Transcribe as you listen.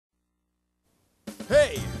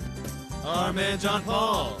Our man John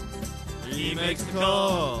Paul, he makes the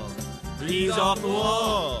call. He's off the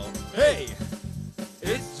wall. Hey,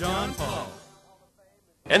 it's John Paul.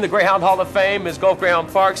 In the Greyhound Hall of Fame is Gulf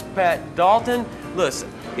Greyhound Park's Pat Dalton.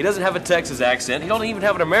 Listen, he doesn't have a Texas accent. He don't even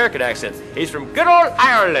have an American accent. He's from good old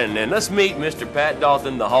Ireland. And let's meet Mr. Pat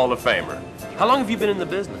Dalton, the Hall of Famer. How long have you been in the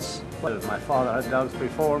business? Well, my father had dogs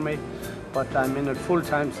before me, but I'm in it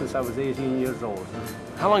full-time since I was 18 years old.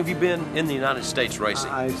 How long have you been in the United States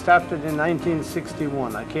racing? I started in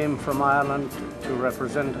 1961. I came from Ireland to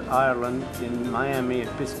represent Ireland in Miami at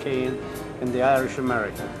Biscayne in the Irish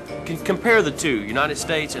American. Compare the two, United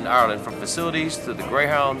States and Ireland, from facilities to the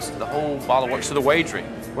greyhounds to the whole ball of wax to the wagering.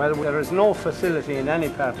 Well, there is no facility in any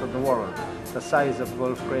part of the world the size of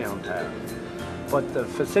Gulf Greyhound have. But the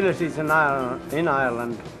facilities in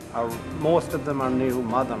Ireland most of them are new,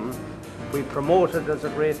 modern. We promote it as a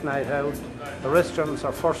great night out. The restaurants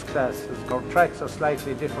are first class. Our tracks are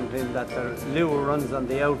slightly different in that the lure runs on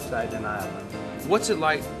the outside in Ireland. What's it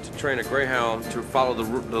like to train a greyhound to follow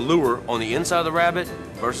the lure on the inside of the rabbit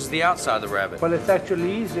versus the outside of the rabbit? Well, it's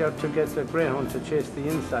actually easier to get the greyhound to chase the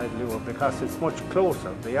inside lure because it's much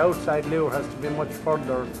closer. The outside lure has to be much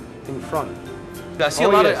further in front. I see a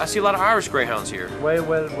lot of Irish greyhounds here. Well,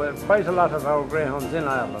 quite a lot of our greyhounds in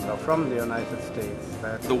Ireland are from the United States.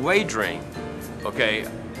 The wagering, okay,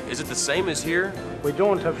 is it the same as here? We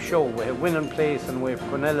don't have show. We have win and place and we have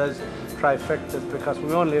quinellas, trifectas, because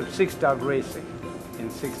we only have 6-dog racing. In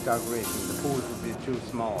 6-dog racing, the pools would be too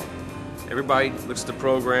small. Everybody looks at the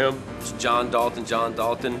program. It's John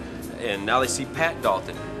Dalton, and now they see Pat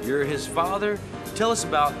Dalton. You're his father. Tell us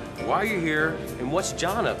about why you're here and what's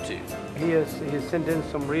John up to. He has sent in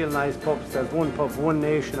some real nice pups. There's one pup, One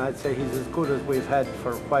Nation. I'd say he's as good as we've had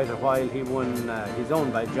for quite a while. He won, he's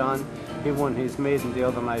owned by John. He won his maiden the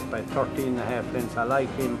other night by 13.5 lengths. I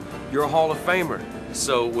like him. You're a Hall of Famer.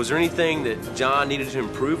 So was there anything that John needed to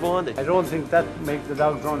improve on? I don't think that makes the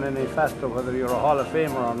dogs run any faster whether you're a Hall of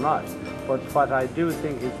Famer or not. But what I do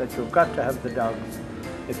think is that you've got to have the dogs.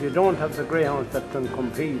 If you don't have the greyhounds that can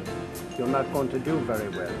compete, you're not going to do very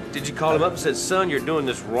well. Did you call him up and said, son, you're doing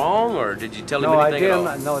this wrong, or did you tell him anything at all? No,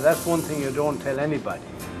 I didn't. No, that's one thing you don't tell anybody.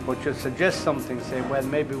 But you suggest something, say, well,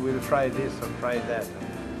 maybe we'll try this or try that.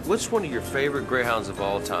 What's one of your favorite greyhounds of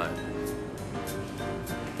all time?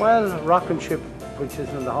 Well, Rockin' Ship, which is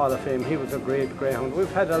in the Hall of Fame, he was a great greyhound.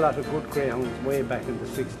 We've had a lot of good greyhounds way back in the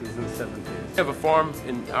 60s and 70s. You have a farm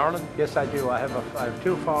in Ireland? Yes, I do. I have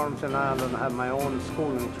 2 farms in Ireland. I have my own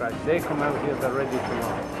schooling tracks. They come out here, they're ready to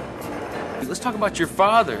run. Let's talk about your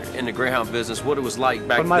father in the greyhound business, what it was like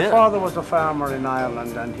back then. My father was a farmer in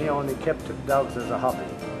Ireland and he only kept dogs as a hobby.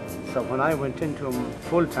 So when I went into him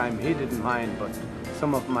full-time, he didn't mind, but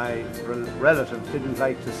some of my relatives didn't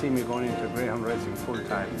like to see me going into greyhound racing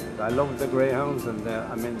full-time. I love the greyhounds and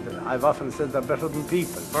I've often said they're better than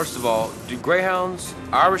people. First of all, do greyhounds,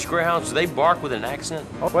 Irish greyhounds, do they bark with an accent?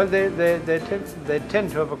 Well, they tend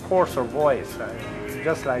to have a coarser voice,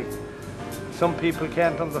 just like some people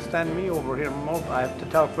can't understand me over here. I have to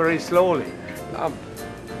talk very slowly.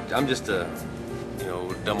 I'm just a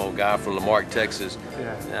dumb old guy from Lamarck, Texas.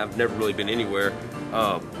 Yeah. I've never really been anywhere.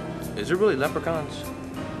 Is there really leprechauns?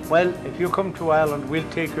 Well, if you come to Ireland, we'll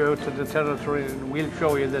take you out to the territory and we'll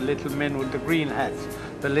show you the little men with the green hats,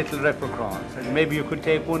 the little leprechauns. And maybe you could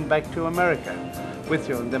take one back to America with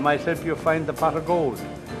you and they might help you find the pot of gold.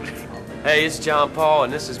 Hey, it's John Paul,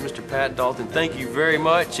 and this is Mr. Pat Dalton. Thank you very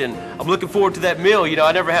much, and I'm looking forward to that meal. You know,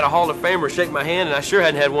 I never had a Hall of Famer shake my hand, and I sure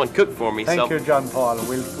hadn't had one cooked for me. Thank you, John Paul.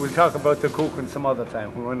 We'll talk about the cooking some other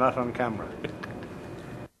time when we're not on camera.